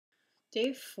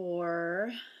Day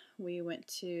 4, we went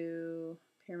to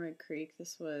Pyramid Creek.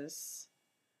 This was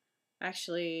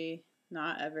actually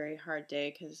not a very hard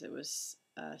day because it was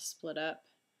split up.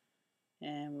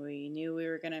 And we knew we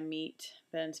were going to meet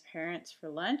Ben's parents for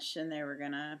lunch, and they were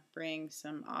going to bring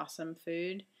some awesome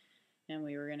food. And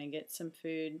we were going to get some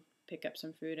food, pick up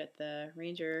some food at the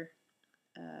ranger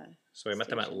So we met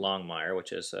them at station. Longmire,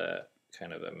 which is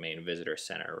kind of a main visitor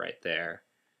center right there.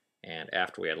 And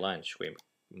after we had lunch, we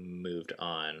moved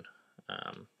on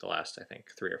the last, I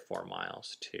think, 3 or 4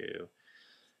 miles to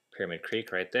Pyramid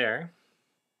Creek right there.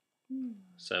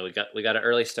 So we got an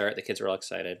early start. The kids were all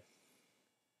excited.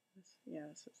 Yeah,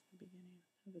 this was the beginning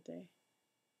of the day.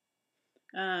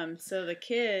 So the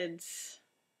kids,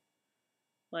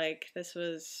 this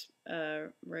was a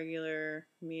regular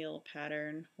meal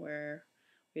pattern where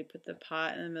we'd put the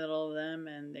pot in the middle of them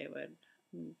and they would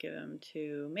give them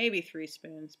 2, maybe 3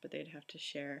 spoons, but they'd have to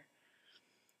share.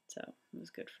 So it was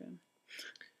good for them.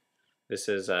 This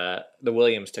is, the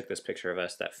Williams took this picture of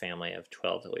us, that family of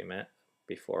 12 that we met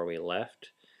before we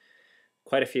left.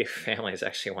 Quite a few families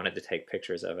actually wanted to take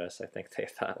pictures of us. I think they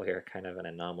thought we were kind of an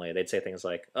anomaly. They'd say things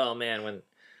like, "Oh man, when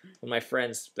my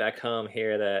friends back home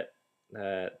hear that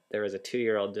there was a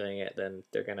 2-year-old doing it, then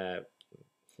they're gonna,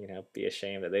 be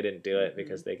ashamed that they didn't do it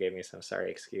because they gave me some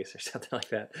sorry excuse or something like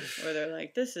that." Or they're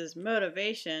like, "This is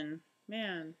motivation,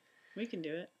 man. We can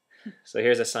do it." So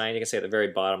here's a sign. You can see at the very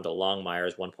bottom, the Longmire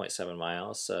is 1.7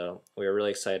 miles. So we were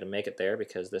really excited to make it there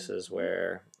because this is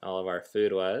where all of our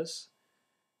food was.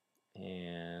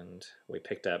 And we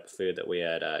picked up food that we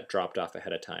had dropped off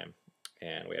ahead of time.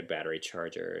 And we had battery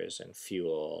chargers and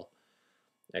fuel,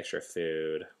 extra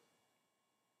food,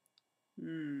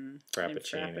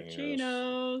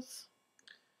 Frappuccinos.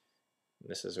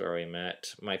 This is where we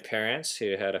met my parents,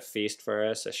 who had a feast for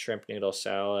us, a shrimp noodle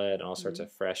salad, and all sorts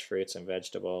of fresh fruits and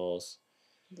vegetables.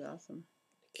 That's awesome.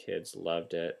 The kids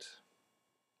loved it.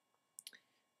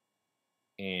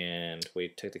 And we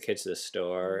took the kids to the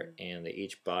store, and they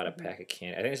each bought a pack of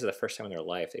candy. I think this is the first time in their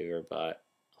life they ever bought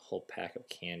a whole pack of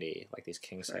candy, like these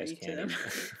king-size candy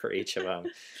for each of them.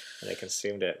 And they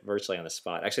consumed it virtually on the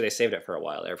spot. Actually, they saved it for a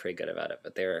while. They were pretty good about it,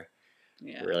 but they were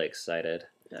really excited.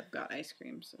 I've got ice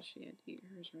cream, so she had to eat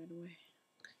hers right away.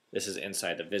 This is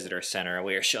inside the visitor center.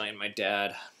 We are showing my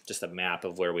dad just a map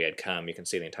of where we had come. You can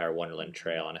see the entire Wonderland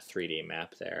Trail on a 3D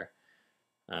map there.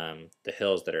 The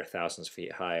hills that are thousands of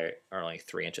feet high are only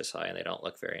 3 inches high, and they don't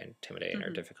look very intimidating or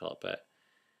difficult, but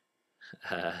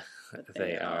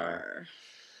they are.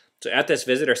 So at this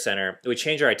visitor center, we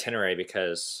changed our itinerary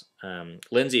because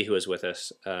Lindsay, who was with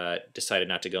us, decided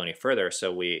not to go any further.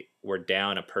 So we were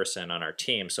down a person on our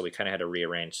team, so we kind of had to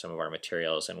rearrange some of our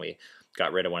materials, and we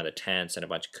got rid of one of the tents and a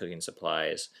bunch of cooking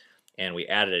supplies, and we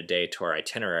added a day to our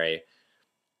itinerary,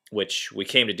 which we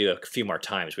came to do a few more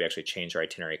times. We actually changed our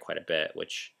itinerary quite a bit,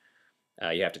 which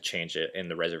you have to change it in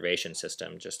the reservation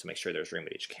system just to make sure there's room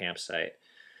at each campsite.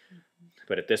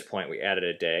 But at this point, we added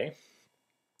a day.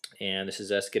 And this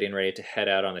is us getting ready to head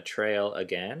out on the trail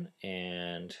again.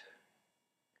 And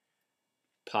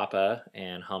Papa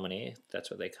and Hominy,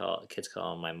 that's what kids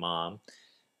call my mom,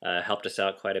 helped us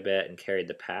out quite a bit and carried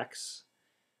the packs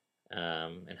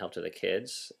and helped with the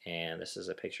kids. And this is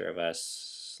a picture of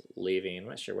us leaving. I'm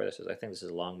not sure where this is. I think this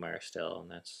is Longmire still,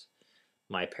 and that's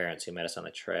my parents who met us on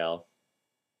the trail.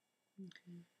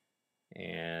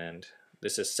 And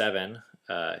this is Seven,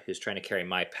 who's trying to carry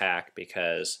my pack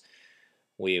because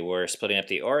we were splitting up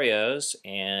the Oreos,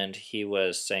 and he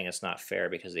was saying it's not fair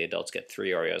because the adults get 3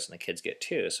 Oreos and the kids get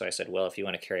 2. So I said, well, if you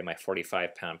want to carry my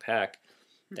 45-pound pack,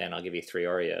 then I'll give you 3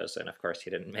 Oreos. And of course, he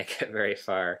didn't make it very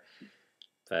far,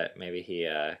 but maybe he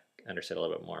understood a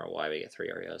little bit more why we get 3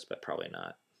 Oreos, but probably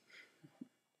not.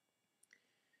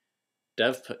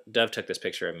 Dove took this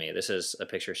picture of me. This is a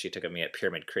picture she took of me at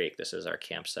Pyramid Creek. This is our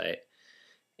campsite.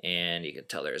 And you can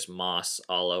tell there's moss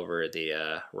all over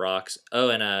the rocks. Oh,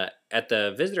 and at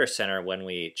the visitor center, when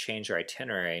we changed our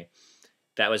itinerary,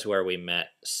 that was where we met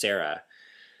Sarah,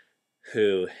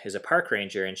 who is a park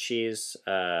ranger, and she's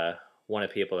one of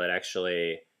the people that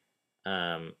actually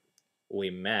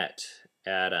we met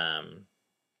at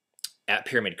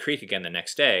Pyramid Creek again the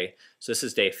next day. So this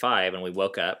is day 5, and we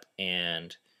woke up,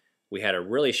 and we had a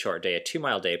really short day, a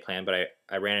 2-mile day plan, but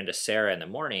I ran into Sarah in the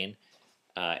morning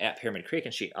at Pyramid Creek,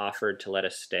 and she offered to let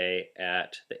us stay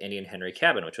at the Indian Henry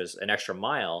cabin, which was an extra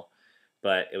mile,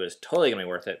 but it was totally going to be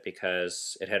worth it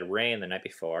because it had rained the night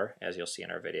before, as you'll see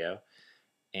in our video,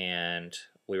 and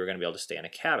we were going to be able to stay in a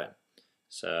cabin.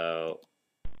 So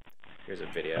here's a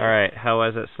video. All right, how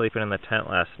was it sleeping in the tent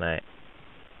last night?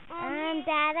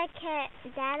 Dada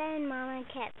and Mama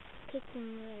kept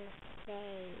kicking me in the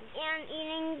And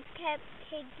Eden kept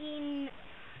taking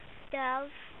stuff.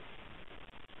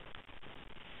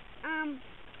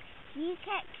 You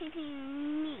kept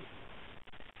kicking me.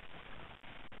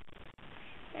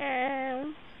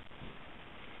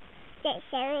 That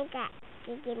Sarah got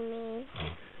kicking me.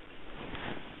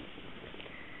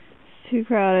 Too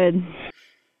crowded.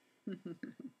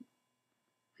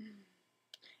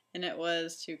 And it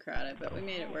was too crowded, but we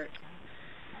made it work.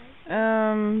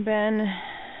 Ben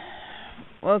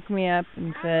woke me up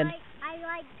and said,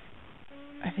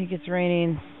 I think it's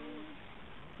raining.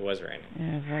 It was raining.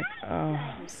 And I was like, oh.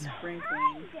 It was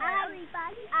sprinkling.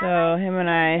 So him and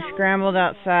I scrambled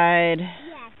outside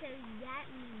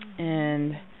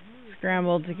and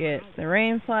scrambled to get the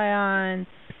rain fly on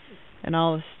and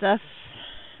all the stuff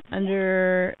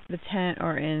under the tent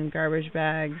or in garbage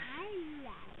bags.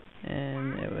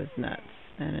 And it was nuts.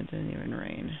 And it didn't even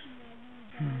rain.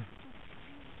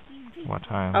 What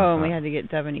time? Oh, and we had to get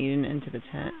Dove and Eden into the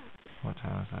tent. What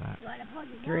time was that?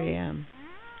 3 a.m.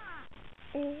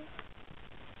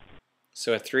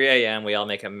 So at 3 a.m. we all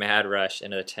make a mad rush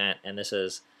into the tent, and this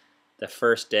is the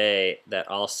first day that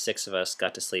all 6 of us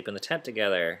got to sleep in the tent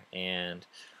together. And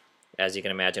as you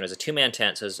can imagine, it was a 2-man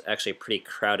tent, so it was actually pretty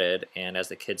crowded. And as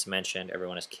the kids mentioned,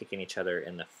 everyone is kicking each other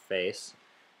in the face.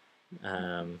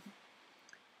 But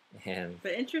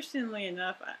interestingly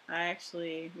enough,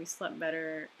 we slept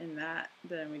better in that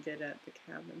than we did at the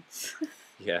cabins.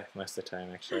 Yeah, most of the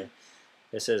time actually.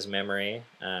 This is Memory.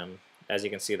 As you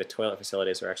can see, the toilet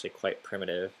facilities are actually quite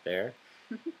primitive there.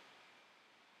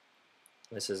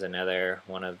 This is another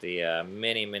one of the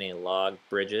many log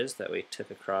bridges that we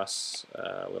took across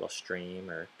a little stream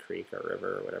or creek or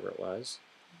river or whatever it was.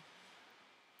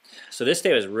 So this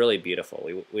day was really beautiful.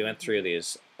 We went through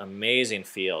these amazing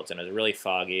fields, and it was really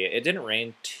foggy. It didn't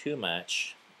rain too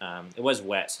much. It was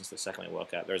wet since the second we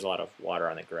woke up. There was a lot of water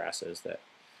on the grasses that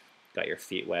got your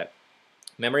feet wet.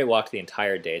 Memory walked the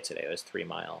entire day today. It was 3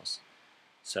 miles.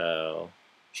 So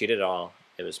she did it all.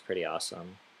 It was pretty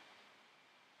awesome.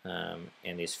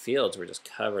 And these fields were just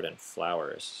covered in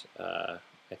flowers. I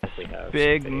think we have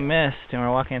big mist, and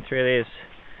we're walking through these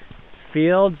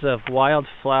fields of wild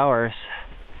flowers.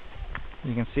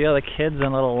 You can see all the kids in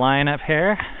a little line up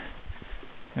here.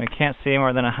 And we can't see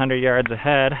more than 100 yards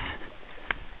ahead.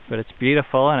 But it's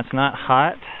beautiful, and it's not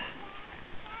hot.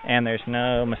 And there's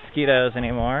no mosquitoes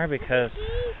anymore because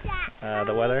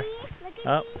the weather.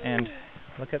 Oh, and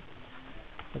look at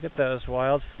those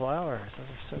wild flowers. Those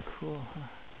are so cool.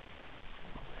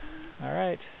 All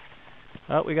right.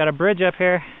 Oh, we got a bridge up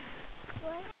here.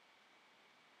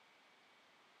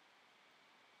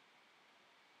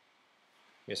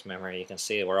 Here's Memory. You can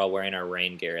see we're all wearing our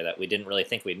rain gear that we didn't really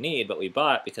think we'd need, but we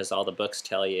bought because all the books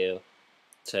tell you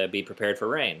to be prepared for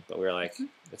rain. But we were like,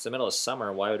 it's the middle of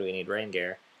summer. Why would we need rain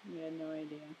gear? We had no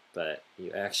idea. But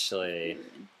you actually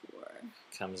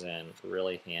comes in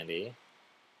really handy.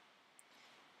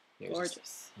 Here's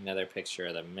Gorgeous. Another picture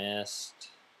of the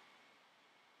mist.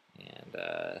 And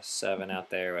 7 out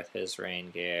there with his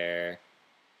rain gear.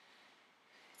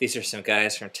 These are some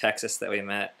guys from Texas that we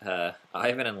met,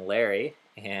 Ivan and Larry,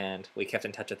 and we kept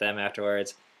in touch with them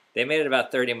afterwards. They made it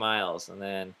about 30 miles, and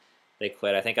then they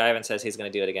quit. I think Ivan says he's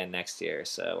going to do it again next year,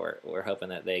 so we're hoping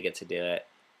that they get to do it.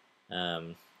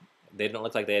 They didn't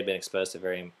look like they had been exposed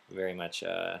to very much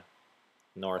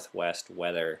northwest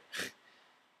weather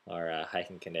or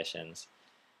hiking conditions.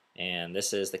 And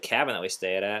this is the cabin that we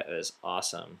stayed at. It was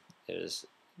awesome. The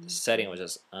setting was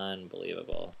just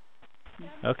unbelievable.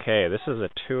 Okay, this is a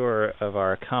tour of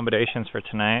our accommodations for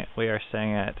tonight. We are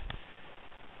staying at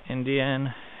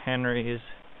Indian Henry's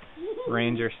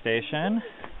Ranger Station.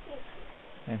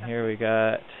 And here we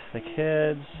got the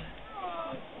kids.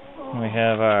 We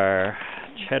have our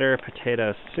cheddar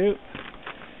potato soup.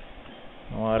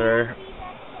 Water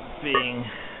being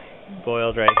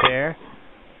boiled right here.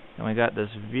 And we got this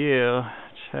view.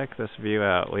 Check this view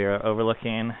out. We are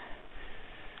overlooking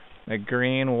a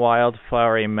green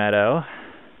wildflowery meadow.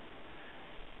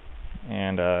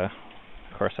 And of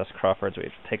course that's Crawfords. We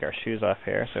have to take our shoes off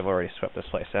here, so we've already swept this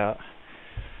place out.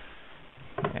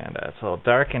 And it's a little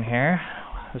dark in here.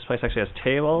 This place actually has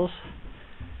tables.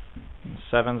 And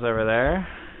 7's over there.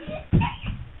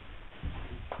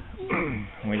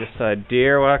 We just saw a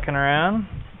deer walking around.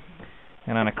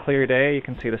 And on a clear day, you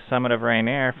can see the summit of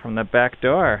Rainier from the back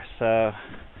door. So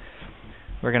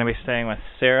we're going to be staying with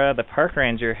Sarah, the park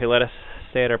ranger, who let us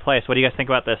stay at her place. What do you guys think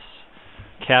about this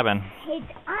cabin? It's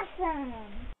awesome.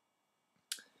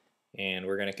 And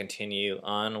we're going to continue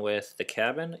on with the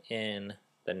cabin in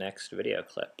the next video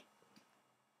clip.